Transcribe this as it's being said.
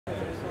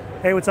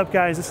Hey, what's up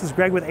guys? This is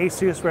Greg with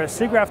ASUS. We're at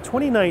Siggraph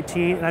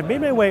 2019 and I've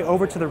made my way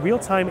over to the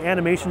real-time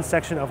animation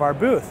section of our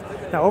booth.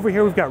 Now over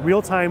here we've got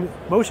real-time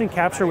motion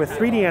capture with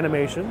 3D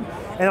animation,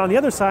 and on the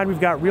other side we've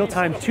got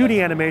real-time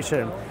 2D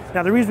animation.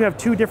 Now the reason we have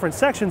two different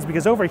sections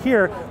because over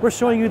here we're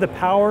showing you the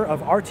power of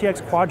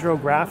RTX Quadro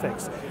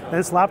graphics. Now,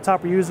 this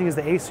laptop we're using is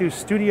the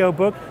ASUS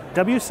StudioBook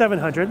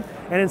W700,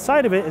 and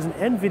inside of it is an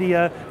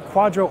NVIDIA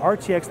Quadro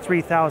RTX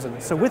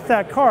 3000. So with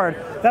that card,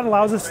 that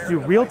allows us to do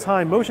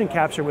real-time motion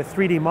capture with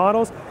 3D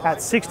models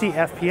at 60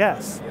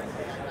 FPS.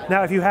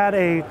 Now, if you had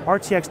a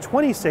RTX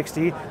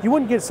 2060, you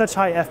wouldn't get such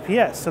high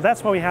FPS. So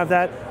that's why we have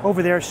that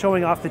over there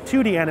showing off the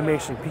 2D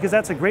animation, because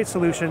that's a great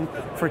solution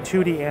for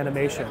 2D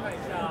animation.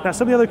 Now,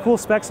 some of the other cool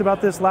specs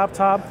about this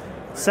laptop: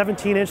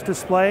 17-inch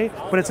display,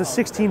 but it's a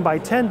 16 by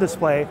 10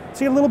 display,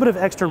 so you get a little bit of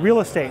extra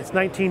real estate. It's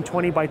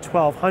 1920 by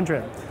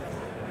 1200.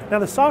 Now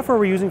the software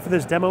we're using for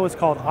this demo is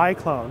called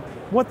iClone.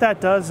 What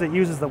that does is it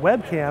uses the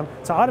webcam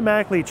to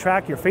automatically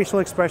track your facial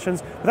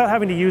expressions without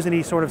having to use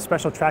any sort of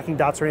special tracking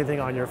dots or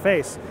anything on your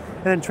face,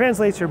 and then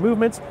translates your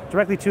movements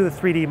directly to the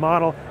 3D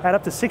model at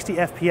up to 60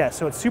 FPS,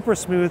 so it's super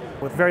smooth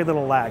with very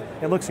little lag.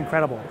 It looks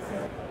incredible.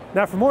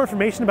 Now for more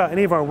information about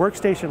any of our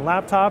workstation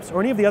laptops or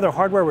any of the other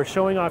hardware we're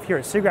showing off here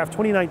at Siggraph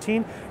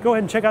 2019, go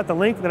ahead and check out the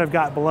link that I've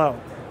got below.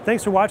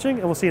 Thanks for watching,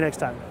 and we'll see you next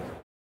time.